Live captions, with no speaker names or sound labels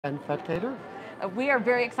And spectator. We are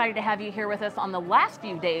very excited to have you here with us on the last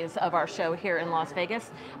few days of our show here in Las Vegas.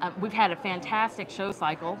 We've had a fantastic show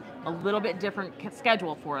cycle, a little bit different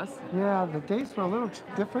schedule for us. Yeah, the dates were a little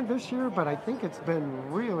different this year, but I think it's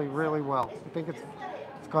been really well. I think it's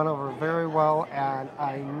gone over very well, and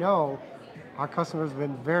I know our customers have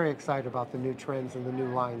been very excited about the new trends and the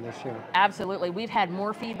new line this year. Absolutely. We've had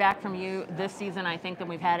more feedback from you this season, I think, than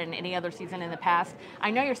we've had in any other season in the past.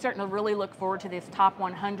 I know you're starting to really look forward to this top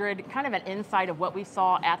 100, kind of an insight of what we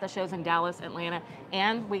saw at the shows in Dallas, Atlanta,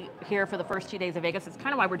 and we here for the first 2 days of Vegas. It's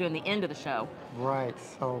kind of why we're doing the end of the show. Right.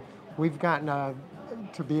 So we've gotten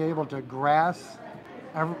to be able to grasp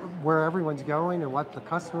where everyone's going and what the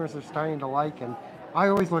customers are starting to like. And I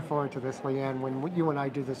always look forward to this, LeAnn, when you and I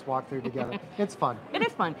do this walkthrough together. It's fun. It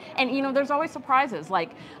is fun. And you know, there's always surprises.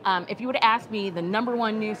 Like, if you would have asked me the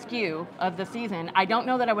 #1 new SKU of the season, I don't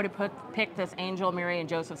know that I would have picked this Angel, Mary, and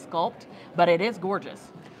Joseph sculpt, but it is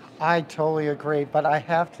gorgeous. I totally agree. But I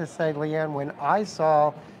have to say, LeAnn, when I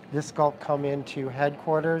saw this sculpt come into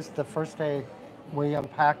headquarters the first day we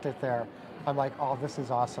unpacked it there, I'm like, oh, this is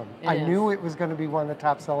awesome. I knew it was going to be one of the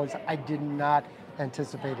top sellers. I did not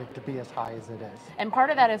anticipate it to be as high as it is. And part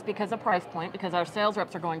of that is because of price point, because our sales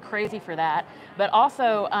reps are going crazy for that. But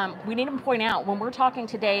also, we need to point out, when we're talking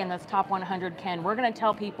today in this top 100, Ken, we're going to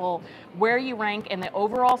tell people where you rank in the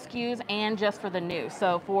overall SKUs and just for the new.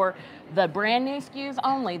 So for the brand new SKUs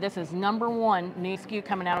only, this is #1 new SKU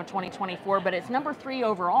coming out of 2024, but it's #3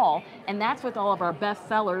 overall, and that's with all of our best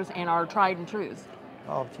sellers and our tried and trues.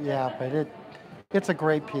 Oh yeah, but it's a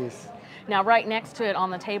great piece. Now, right next to it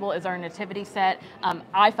on the table is our Nativity set.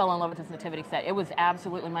 I fell in love with this Nativity set. It was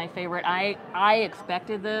absolutely my favorite. I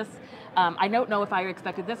expected this. I don't know if I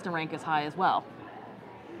expected this to rank as high as well.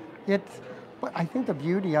 But I think the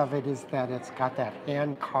beauty of it is that it's got that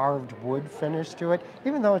hand-carved wood finish to it.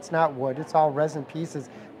 Even though it's not wood, it's all resin pieces.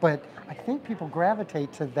 But I think people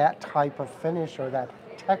gravitate to that type of finish or that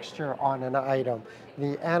texture on an item.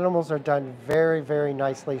 The animals are done very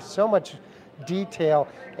nicely. So much detail,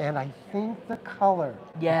 and I think the color.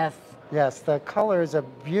 Yes. Yes, the color is a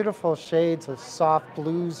beautiful shades of soft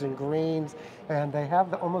blues and greens, and they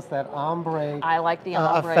have almost that ombre. I like the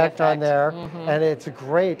ombre effect on there, and it's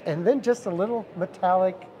great. And then just a little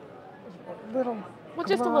metallic, well,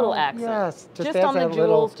 just a little accent. Yes, just on the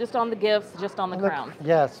jewels, just on the gifts, just on the crown.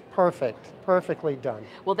 Yes, perfectly done.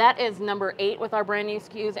 Well, that is #8 with our brand new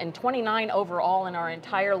SKUs and 29 overall in our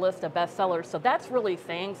entire list of bestsellers. So that's really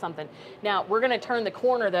saying something. Now, we're going to turn the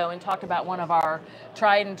corner, though, and talk about one of our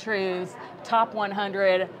tried and trues, top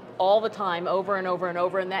 100 all the time, over and over and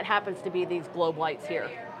over, and that happens to be these globe lights here.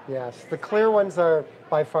 Yes, the clear ones are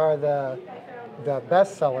by far the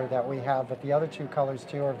best seller that we have, but the other two colors,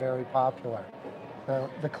 too, are very popular.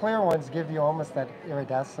 The clear ones give you almost that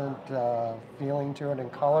iridescent feeling to it in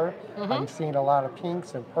color. I'm seeing a lot of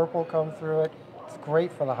pinks and purple come through it. It's great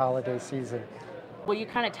for the holiday season. Well, you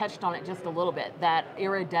kind of touched on it just a little bit, that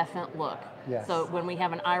iridescent look. Yes. So when we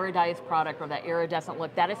have an iridized product or that iridescent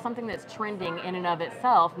look, that is something that's trending in and of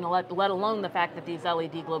itself, and let alone the fact that these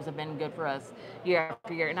LED globes have been good for us year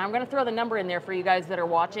after year. And I'm going to throw the number in there for you guys that are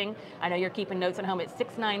watching. I know you're keeping notes at home. It's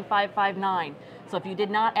 69559. So if you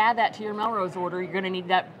did not add that to your Melrose order, you're going to need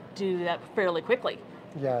to do that fairly quickly.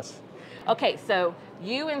 Yes. Okay, so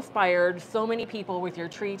you inspired so many people with your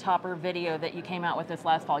tree topper video that you came out with this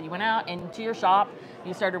last fall. You went out into your shop,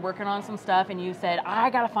 you started working on some stuff, and you said,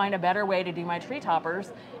 I gotta find a better way to do my tree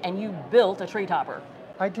toppers, and you built a tree topper.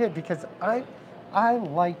 I did, because I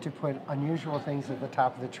like to put unusual things at the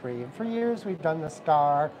top of the tree. And for years we've done the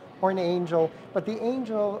star or an angel, but the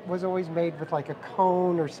angel was always made with like a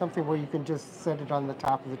cone or something where you can just set it on the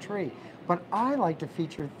top of the tree. But I like to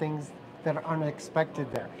feature things that are unexpected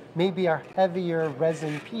there. Maybe a heavier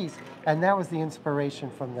resin piece, and that was the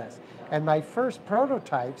inspiration from this. And my first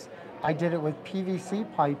prototypes, I did it with PVC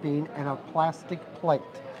piping and a plastic plate.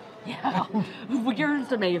 Yeah,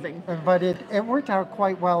 yours amazing. But it worked out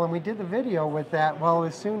quite well, and we did the video with that. Well,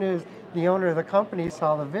 as soon as the owner of the company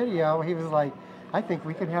saw the video, he was like, I think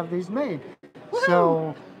we could have these made.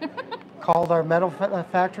 So called our metal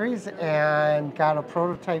factories and got a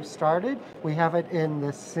prototype started. We have it in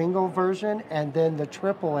the single version and then the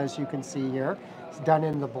triple, as you can see here. It's done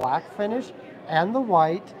in the black finish and the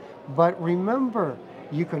white, but remember,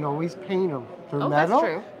 you can always paint them. They're metal. That's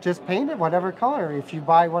true. Just paint it whatever color. If you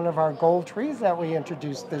buy one of our gold trees that we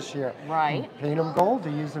introduced this year, right, paint them gold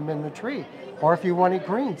to use them in the tree. Or if you want it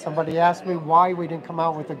green, somebody asked me why we didn't come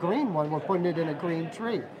out with a green one. We're putting it in a green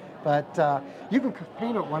tree. But you can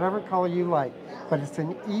paint it whatever color you like. But it's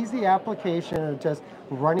an easy application of just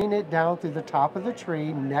running it down through the top of the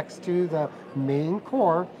tree next to the main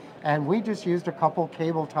core. And we just used a couple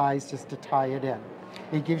cable ties just to tie it in.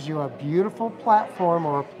 It gives you a beautiful platform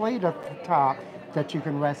or a plate at the top that you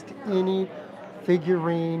can rest any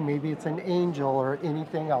figurine, maybe it's an angel or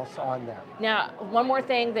anything else on there. Now, one more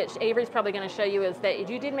thing that Avery's probably going to show you is that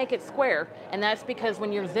you did make it square, and that's because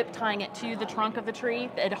when you're zip tying it to the trunk of the tree,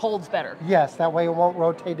 it holds better. Yes, that way it won't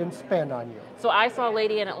rotate and spin on you. So I saw a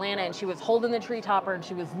lady in Atlanta, and she was holding the tree topper, and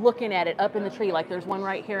she was looking at it up in the tree, like there's one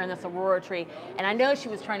right here in this Aurora tree, and I know she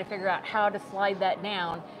was trying to figure out how to slide that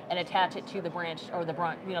down and attach it to the branch or the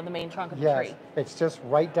the main trunk of the tree. Yes, it's just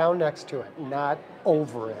right down next to it, not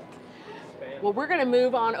over it. Well, we're going to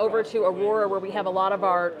move on over to Aurora, where we have a lot of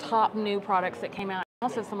our top new products that came out,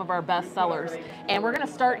 also some of our best sellers. And we're going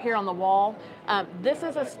to start here on the wall. This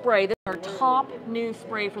is a spray. This is our top new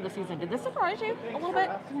spray for the season. Did this surprise you a little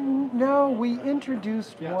bit? No, we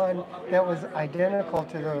introduced one that was identical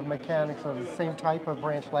to the mechanics of the same type of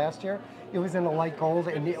branch last year. It was in a light gold,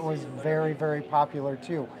 and it was very, very popular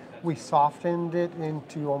too. We softened it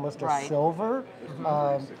into almost a silver,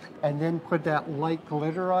 and then put that light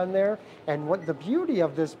glitter on there. And what the beauty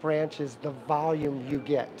of this branch is the volume you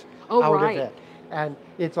get out of it. And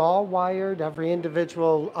it's all wired, every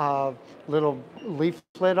individual little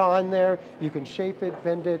leaflet on there. You can shape it,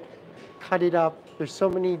 bend it, cut it up. There's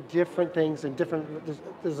so many different things and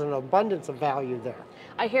there's an abundance of value there.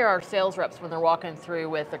 I hear our sales reps when they're walking through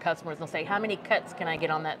with the customers, they'll say, how many cuts can I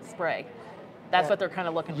get on that spray? That's what they're kind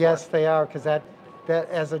of looking for. Yes, they are, because that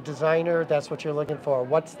as a designer, that's what you're looking for.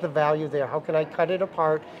 What's the value there? How can I cut it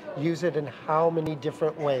apart, use it in how many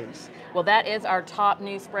different ways? Well, that is our top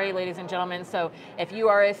new spray, ladies and gentlemen. So if you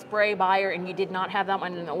are a spray buyer and you did not have that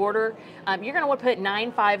one in the order, you're going to want to put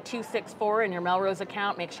 95264 in your Melrose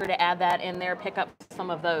account. Make sure to add that in there, pick up some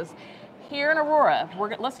of those. Here in Aurora,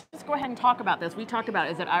 let's just go ahead and talk about this. We talked about,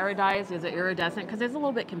 is it iridized, is it iridescent? Because it's a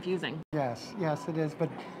little bit confusing. Yes, it is, but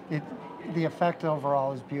the effect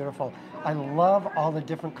overall is beautiful. I love all the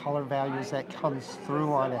different color values that comes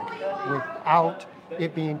through on it without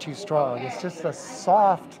it being too strong. It's just a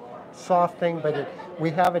soft thing, but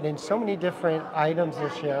we have it in so many different items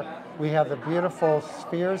this year. We have the beautiful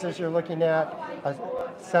spheres as you're looking at, a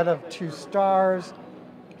set of 2 stars.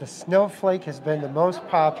 The snowflake has been the most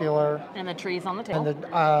popular. And the trees on the tail.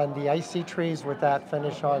 And the icy trees with that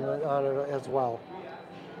finish on it as well.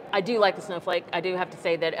 I do like the snowflake. I do have to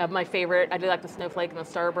say that my favorite, I do like the snowflake and the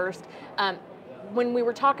starburst. When we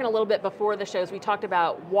were talking a little bit before the shows, we talked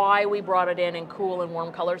about why we brought it in cool and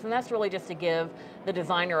warm colors, and that's really just to give the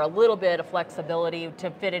designer a little bit of flexibility to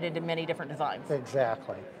fit it into many different designs.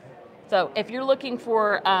 Exactly. So if you're looking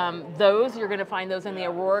for those, you're going to find those in the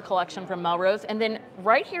Aurora collection from Melrose. And then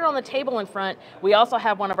right here on the table in front, we also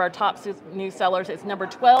have one of our top new sellers. It's number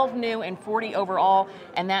 12 new and 40 overall,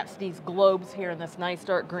 and that's these globes here in this nice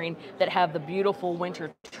dark green that have the beautiful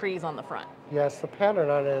winter trees on the front. Yes, the pattern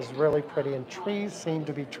on it is really pretty, and trees seem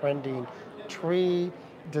to be trending. Tree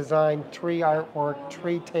design, tree artwork,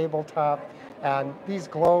 tree tabletop, and these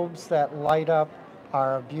globes that light up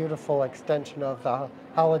are a beautiful extension of the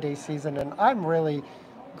holiday season, and I'm really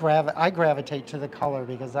I gravitate to the color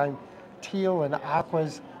because teal and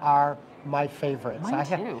aquas are my favorites. Mine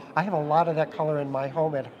too. I have a lot of that color in my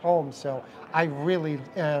home at home, so I really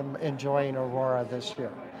am enjoying Aurora this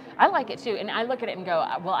year. I like it too, and I look at it and go,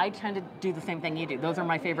 well, I tend to do the same thing you do. Those are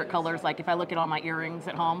my favorite colors. Like if I look at all my earrings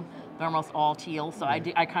at home, they're almost all teal, so I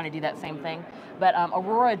kind of do that same thing. But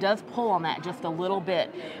Aurora does pull on that just a little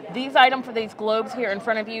bit. These items for these globes here in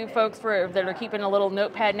front of you, folks, that are keeping a little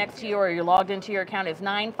notepad next to you or you're logged into your account, is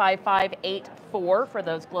 95584 for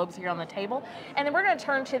those globes here on the table. And then we're going to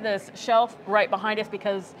turn to this shelf right behind us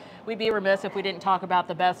because we'd be remiss if we didn't talk about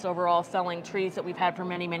the best overall selling trees that we've had for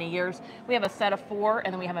many, many years. We have a set of 4,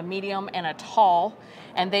 and then we have a medium and a tall,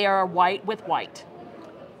 and they are white with white.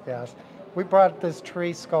 Yes. We brought this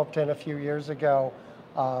tree sculpt in a few years ago,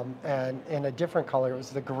 and in a different color. It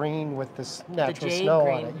was the green with the natural snow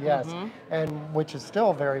on it. Yes, and which is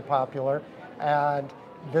still very popular. And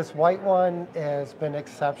this white one has been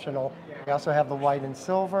exceptional. We also have the white and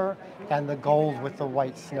silver and the gold with the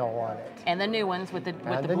white snow on it. And the new ones with the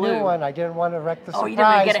blue. And the new one, I didn't want to wreck the surprise. Oh, you didn't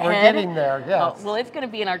want to get We're ahead? getting there, yes. Oh, well, it's going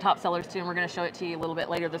to be in our top sellers too, and we're going to show it to you a little bit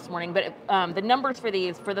later this morning. But the numbers for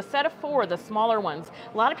these, for the set of 4, the smaller ones,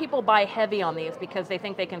 a lot of people buy heavy on these because they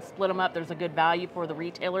think they can split them up. There's a good value for the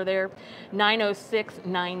retailer there.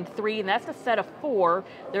 90693, and that's the set of 4.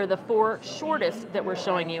 They're the 4 shortest that we're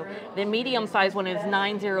showing you. The medium size one is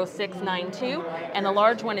 90692, and the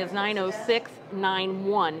large one is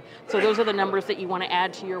 90691. So those are the numbers that you want to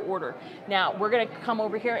add to your order. Now, we're going to come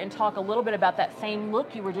over here and talk a little bit about that same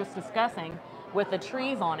look you were just discussing with the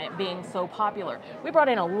trees on it being so popular. We brought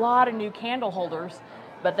in a lot of new candle holders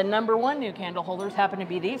But the #1 new candle holders happen to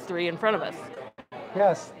be these 3 in front of us.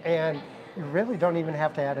 Yes, and you really don't even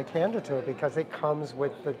have to add a candle to it because it comes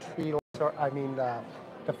with the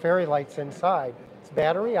the fairy lights inside. It's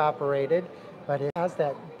battery operated, but it has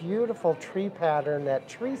that beautiful tree pattern, that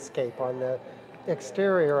treescape on the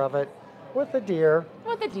exterior of it with the deer.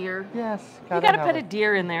 With a deer. Yes. You got to put a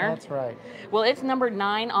deer in there. That's right. Well, it's number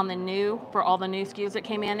 9 on the new, for all the new SKUs that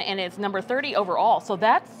came in, and it's number 30 overall. So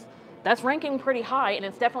that's ranking pretty high, and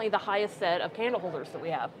it's definitely the highest set of candle holders that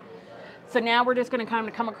we have. So now we're just going to kind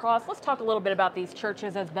of come across, let's talk a little bit about these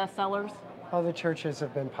churches as bestsellers. Oh, the churches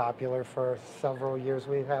have been popular for several years.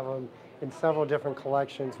 We have them in several different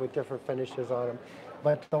collections with different finishes on them.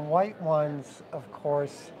 But the white ones, of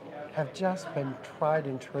course, have just been tried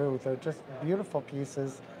and true. They're just beautiful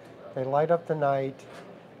pieces. They light up the night.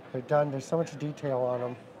 They're done. There's so much detail on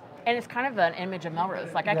them. And it's kind of an image of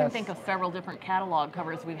Melrose. Like I can Yes. think of several different catalog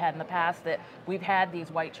covers we've had in the past that we've had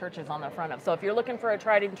these white churches on the front of. So if you're looking for a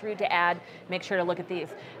tried and true to add, make sure to look at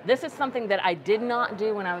these. This is something that I did not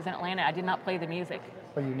do when I was in Atlanta. I did not play the music.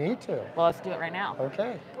 Well, you need to. Well, let's do it right now.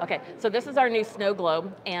 Okay. Okay, so this is our new snow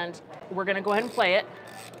globe, and we're gonna go ahead and play it.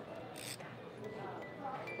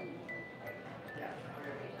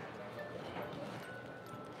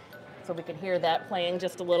 So we can hear that playing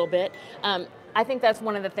just a little bit. I think that's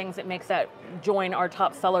one of the things that makes that join our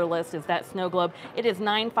top seller list is that snow globe. It is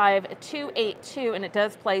 95282, and it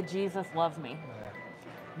does play Jesus Loves Me.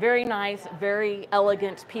 Very nice, very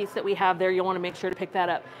elegant piece that we have there. You'll want to make sure to pick that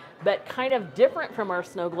up. But kind of different from our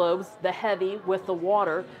snow globes, the heavy with the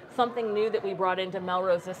water, something new that we brought into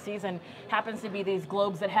Melrose this season happens to be these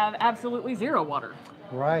globes that have absolutely 0 water.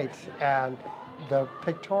 Right, and the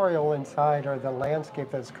pictorial inside or the landscape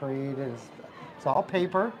that's created it's all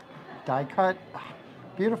paper, die cut,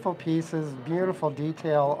 beautiful pieces, beautiful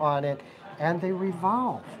detail on it, and they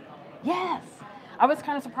revolve. Yes. I was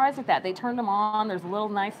kind of surprised with that. They turned them on. There's a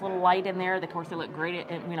nice little light in there. Of course, they look great,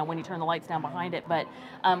 when you turn the lights down behind it. But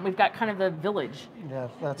we've got kind of the village. Yeah,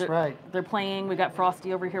 that's right. They're playing. We've got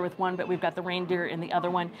Frosty over here with one, but we've got the reindeer in the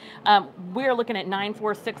other one. We're looking at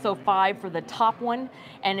 94605 for the top one,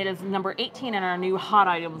 and it is number 18 in our new hot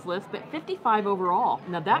items list, but 55 overall.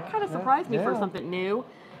 Now that kind of surprised me for something new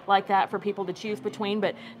like that for people to choose between,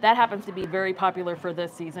 but that happens to be very popular for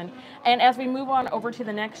this season. And as we move on over to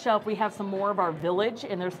the next shelf, we have some more of our village,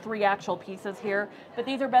 and there's 3 actual pieces here, but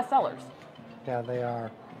these are bestsellers. Yeah, they are.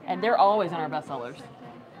 And they're always in our bestsellers.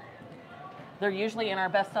 They're usually in our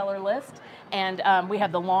bestseller list, and we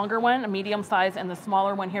have the longer one, a medium size, and the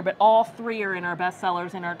smaller one here, but all 3 are in our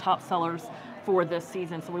bestsellers and our top sellers for this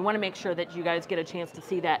season. So we want to make sure that you guys get a chance to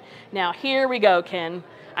see that. Now here we go, Ken.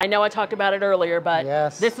 I know I talked about it earlier, but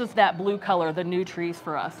yes. This is that blue color, the new trees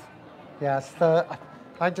for us. Yes,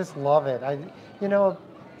 I just love it.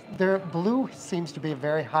 Blue seems to be a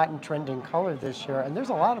very hot and trending color this year, and there's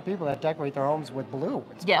a lot of people that decorate their homes with blue.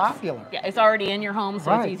 It's popular. Yeah, it's already in your home,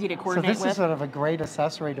 so it's easy to coordinate with. So this is sort of a great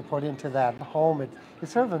accessory to put into that home.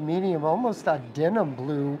 It's sort of a medium, almost a denim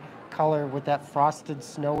blue color with that frosted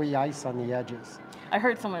snowy ice on the edges. I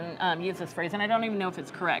heard someone use this phrase, and I don't even know if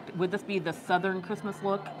it's correct. Would this be the Southern Christmas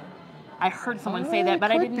look? I heard someone say that,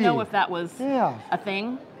 but I didn't know if that was a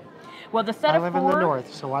thing. Well, the set of 4... I live in the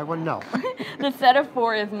north, so I wouldn't know. The set of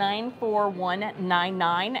 4 is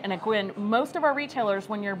 94199, and again, most of our retailers,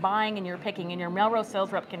 when you're buying and you're picking, and your Melrose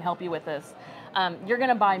sales rep can help you with this, you're going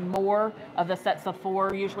to buy more of the sets of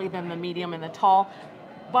 4 usually than the medium and the tall.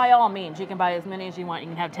 By all means, you can buy as many as you want. You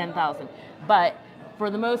can have 10,000, but for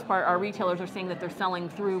the most part, our retailers are saying that they're selling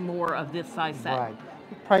through more of this size set.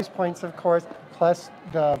 Right. Price points, of course, plus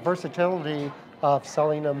the versatility of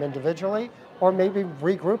selling them individually, or maybe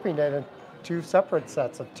regrouping it in 2 separate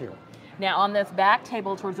sets of 2. Now on this back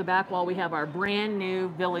table towards the back wall, we have our brand new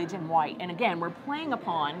village in white. And again, we're playing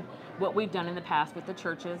upon what we've done in the past with the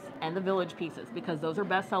churches and the village pieces, because those are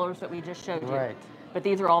bestsellers that we just showed you. Right. But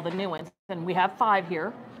these are all the new ones. And we have 5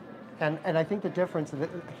 here. And I think the difference, I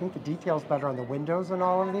think the detail's better on the windows in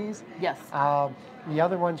all of these. Yes. The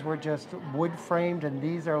other ones were just wood framed, and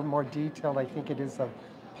these are more detailed. I think it is a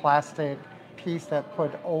plastic piece that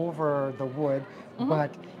put over the wood,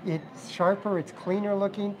 but it's sharper, it's cleaner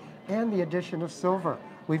looking, and the addition of silver.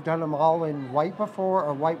 We've done them all in white before,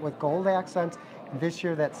 or white with gold accents. This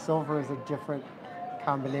year that silver is a different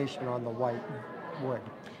combination on the white wood.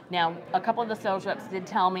 Now, a couple of the sales reps did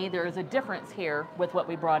tell me there is a difference here with what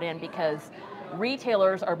we brought in, because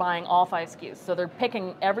retailers are buying all 5 SKUs. So they're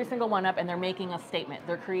picking every single one up and they're making a statement.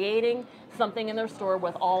 They're creating something in their store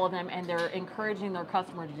with all of them, and they're encouraging their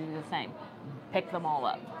customer to do the same. Pick them all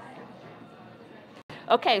up.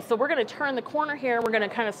 Okay, so we're going to turn the corner here. We're going to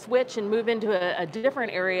kind of switch and move into a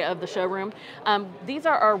different area of the showroom. These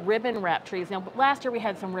are our ribbon wrap trees. Now, last year we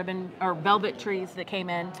had some ribbon or velvet trees that came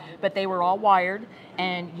in, but they were all wired,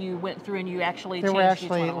 and you went through and you actually changed each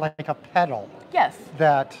one. They were actually like a petal. Yes.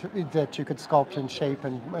 That you could sculpt and shape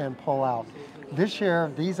and pull out. This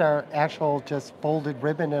year, these are actual just folded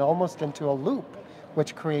ribbon and almost into a loop,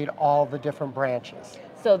 which create all the different branches.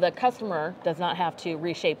 So the customer does not have to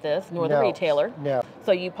reshape this, nor the retailer. No.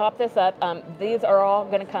 So you pop this up. These are all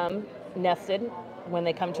going to come nested when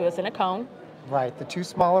they come to us in a cone. Right. The two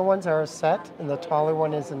smaller ones are a set, and the taller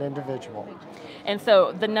one is an individual. And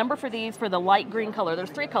so the number for these, for the light green color,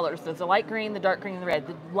 there's three colors. There's the light green, the dark green, and the red.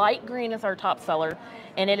 The light green is our top seller,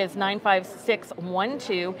 and it is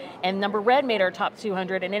 95612. And number red made our top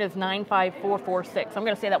 200, and it is 95446. I'm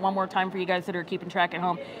going to say that one more time for you guys that are keeping track at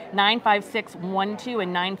home. 95612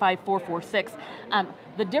 and 95446.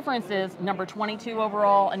 The difference is number 22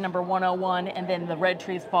 overall and number 101, and then the red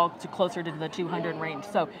trees fall to closer to the 200 range.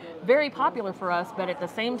 So very popular for us, but at the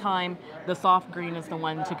same time, the soft green is the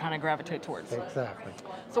one to kind of gravitate towards. Exactly.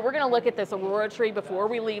 So we're going to look at this Aurora tree before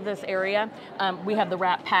we leave this area. We have the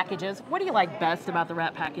wrap packages. What do you like best about the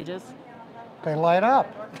wrap packages? They light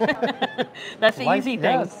up. That's the easy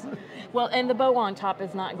thing. Yes. Well, and the bow on top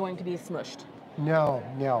is not going to be smushed. No,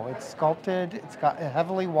 it's sculpted. It's got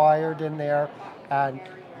heavily wired in there, and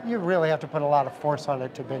you really have to put a lot of force on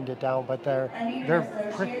it to bend it down. But they're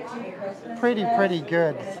pretty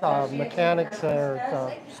good mechanics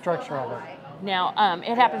or structure of it. Now,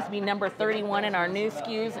 it happens to be number 31 in our new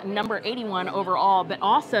SKUs, number 81 overall. But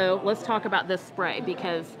also, let's talk about this spray,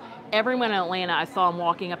 because everyone in Atlanta, I saw them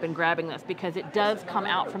walking up and grabbing this, because it does come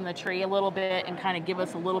out from the tree a little bit and kind of give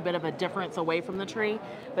us a little bit of a difference away from the tree.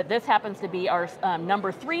 But this happens to be our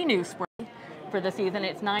number 3 new spray for the season.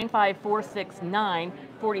 It's 95469,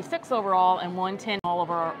 46 overall, and 110 all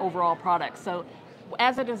of our overall products. So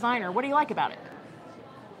as a designer, what do you like about it?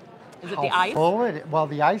 Is it the ice? Well,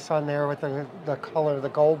 the ice on there with the color, the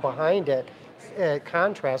gold behind it, it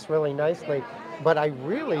contrasts really nicely. But I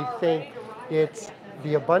really think it's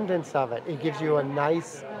the abundance of it. It gives you a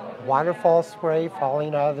nice waterfall spray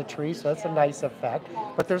falling out of the tree, so that's a nice effect.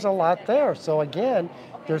 But there's a lot there. So again,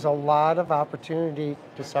 there's a lot of opportunity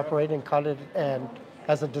to separate and cut it, and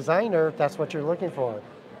as a designer, that's what you're looking for.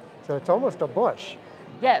 So it's almost a bush.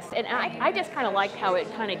 Yes, and I just kind of liked how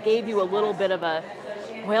it kind of gave you a little bit of a,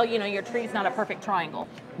 well, you know, your tree's not a perfect triangle.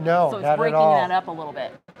 No, so it's not breaking at all. that up a little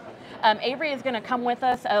bit. Avery is going to come with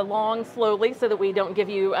us along slowly so that we don't give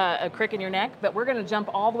you a crick in your neck, but we're going to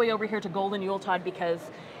jump all the way over here to Golden Yuletide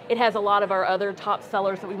because it has a lot of our other top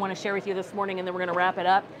sellers that we want to share with you this morning, and then we're going to wrap it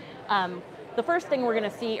up. The first thing we're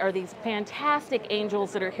going to see are these fantastic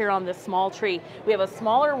angels that are here on this small tree. We have a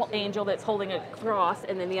smaller angel that's holding a cross,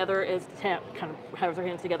 and then the other is kind of has their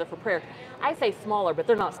hands together for prayer. I say smaller, but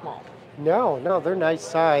they're not small. No, they're nice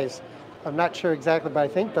size. I'm not sure exactly, but I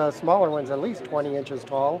think the smaller one's at least 20 inches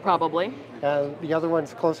tall. Probably. And the other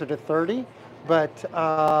one's closer to 30, but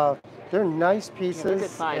they're nice pieces. Yeah, they're good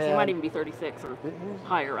size. They might even be 36 or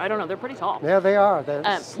higher. I don't know. They're pretty tall. Yeah, they are. They're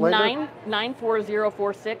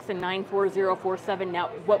 94046 and 94047. Now,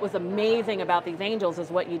 what was amazing about these angels is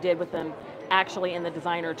what you did with them actually in the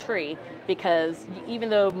designer tree, because even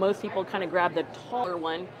though most people kind of grab the taller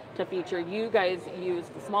one to feature, you guys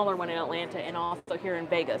used the smaller one in Atlanta and also here in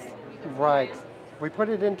Vegas. Right. We put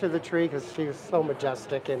it into the tree because she was so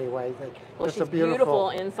majestic anyway. Well, she's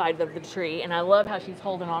beautiful inside of the tree, and I love how she's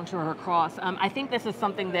holding on to her cross. I think this is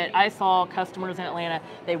something that I saw customers in Atlanta,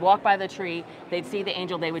 they'd walk by the tree, they'd see the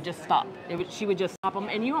angel, they would just stop. She would just stop them,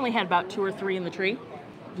 and you only had about 2 or 3 in the tree?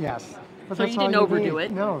 Yes. But so you didn't overdo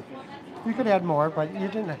it? No. You could add more, but you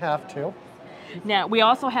didn't have to. Now, we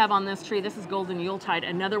also have on this tree, this is Golden Yuletide,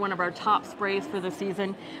 another one of our top sprays for the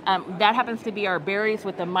season. That happens to be our berries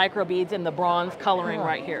with the micro beads and the bronze coloring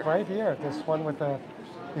right here. Right here, this one with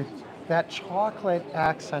that chocolate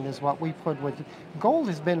accent is what we put with. Gold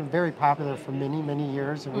has been very popular for many, many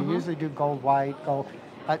years, and we usually do gold white, gold,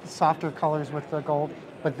 softer colors with the gold.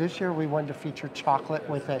 But this year we wanted to feature chocolate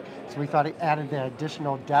with it, so we thought it added the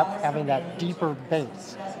additional depth, having that deeper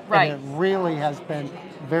base. Right. And it really has been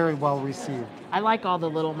very well received. I like all the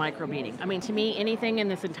little micro beading. I mean, to me, anything in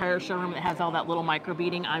this entire showroom that has all that little micro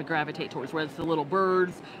beading, I gravitate towards, whether it's the little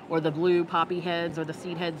birds or the blue poppy heads or the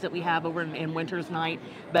seed heads that we have over in Winter's Night.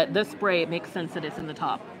 But this spray, it makes sense that it's in the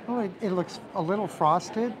top. Oh, it looks a little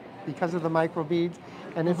frosted because of the micro beads,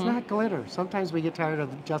 and it's not glitter. Sometimes we get tired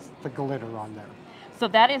of just the glitter on there. So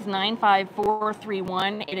that is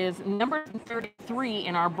 95431. It is number 33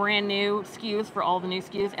 in our brand new SKUs for all the new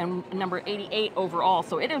SKUs and number 88 overall.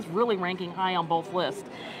 So it is really ranking high on both lists.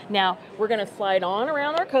 Now we're going to slide on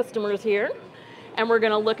around our customers here and we're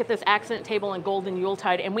going to look at this accent table and golden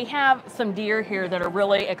Yuletide. And we have some deer here that are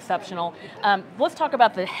really exceptional. Let's talk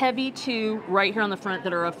about the heavy two right here on the front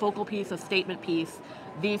that are a focal piece, a statement piece.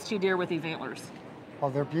 These two deer with these antlers. Well,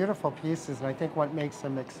 they're beautiful pieces, and I think what makes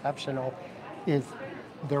them exceptional is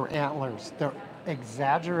their antlers. They're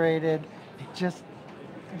exaggerated.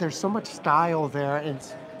 There's so much style there.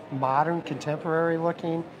 It's modern, contemporary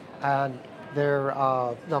looking, and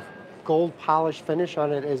the gold polish finish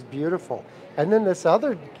on it is beautiful. And then this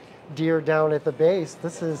other deer down at the base,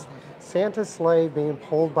 this is Santa's sleigh being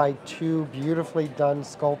pulled by two beautifully done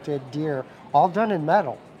sculpted deer, all done in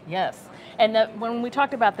metal. Yes. And when we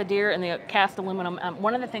talked about the deer and the cast aluminum,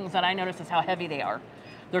 one of the things that I noticed is how heavy they are.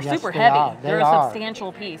 They're Yes, super they heavy. are. They're a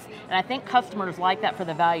substantial piece. And I think customers like that for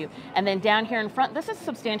the value. And then down here in front, this is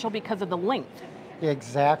substantial because of the length.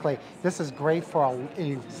 Exactly. This is great for an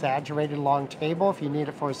exaggerated long table if you need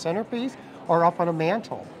it for a centerpiece, or up on a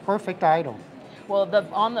mantle. Perfect item. Well,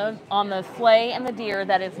 on the sleigh and the deer,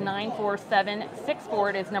 that is 94764.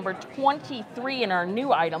 It is number 23 in our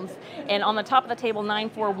new items. And on the top of the table,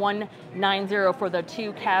 94190 for the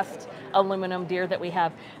two cast aluminum deer that we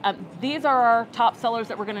have. These are our top sellers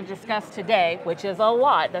that we're going to discuss today, which is a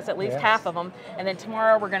lot. That's at least half of them. And then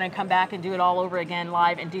tomorrow we're going to come back and do it all over again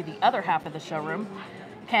live and do the other half of the showroom.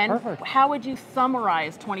 Ken, Perfect. How would you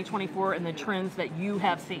summarize 2024 and the trends that you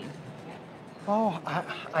have seen? Oh,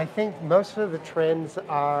 I think most of the trends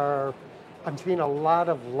are, I'm seeing a lot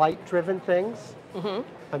of light-driven things. Mm-hmm.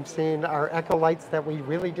 I'm seeing our EkkoLights that we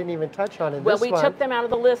really didn't even touch on in this one. Well, we took them out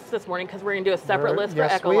of the list this morning because we're going to do a separate list for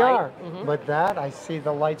EkkoLight. Yes, we are. Mm-hmm. But that, I see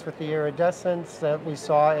the lights with the iridescence that we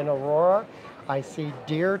saw in Aurora. I see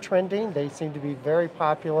deer trending. They seem to be very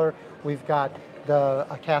popular. We've got the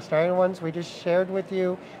cast iron ones we just shared with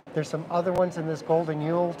you. There's some other ones in this golden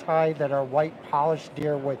Yuletide that are white polished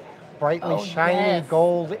deer with brightly shiny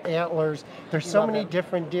gold antlers. There's so many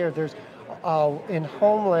different deer. There's in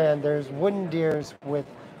Homeland, there's wooden deers with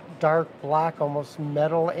dark black, almost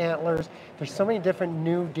metal antlers. There's so many different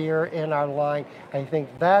new deer in our line. I think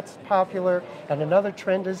that's popular. And another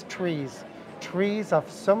trend is trees. Trees of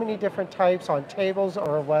so many different types on tables,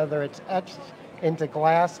 or whether it's etched into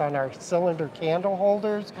glass on our cylinder candle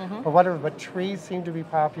holders, or whatever, but trees seem to be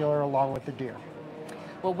popular along with the deer.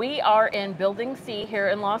 Well, we are in Building C here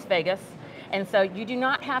in Las Vegas, and so you do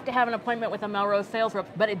not have to have an appointment with a Melrose sales rep,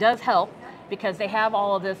 but it does help because they have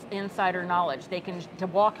all of this insider knowledge. They can to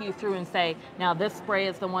walk you through and say, now this spray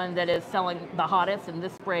is the one that is selling the hottest, and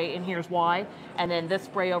this spray, and here's why, and then this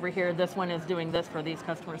spray over here, this one is doing this for these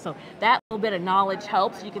customers. So that little bit of knowledge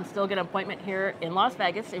helps. You can still get an appointment here in Las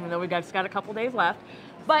Vegas, even though we've just got a couple days left.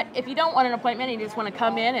 But if you don't want an appointment and you just want to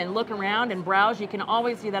come in and look around and browse, you can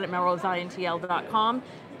always do that at melroseintl.com.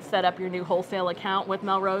 Set up your new wholesale account with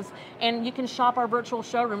Melrose, and you can shop our virtual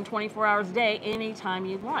showroom 24 hours a day anytime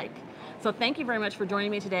you'd like. So thank you very much for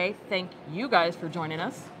joining me today. Thank you guys for joining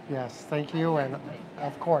us. Yes, thank you, and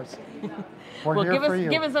of course, we're here for you.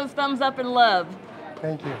 Give us those thumbs up and love.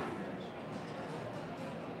 Thank you.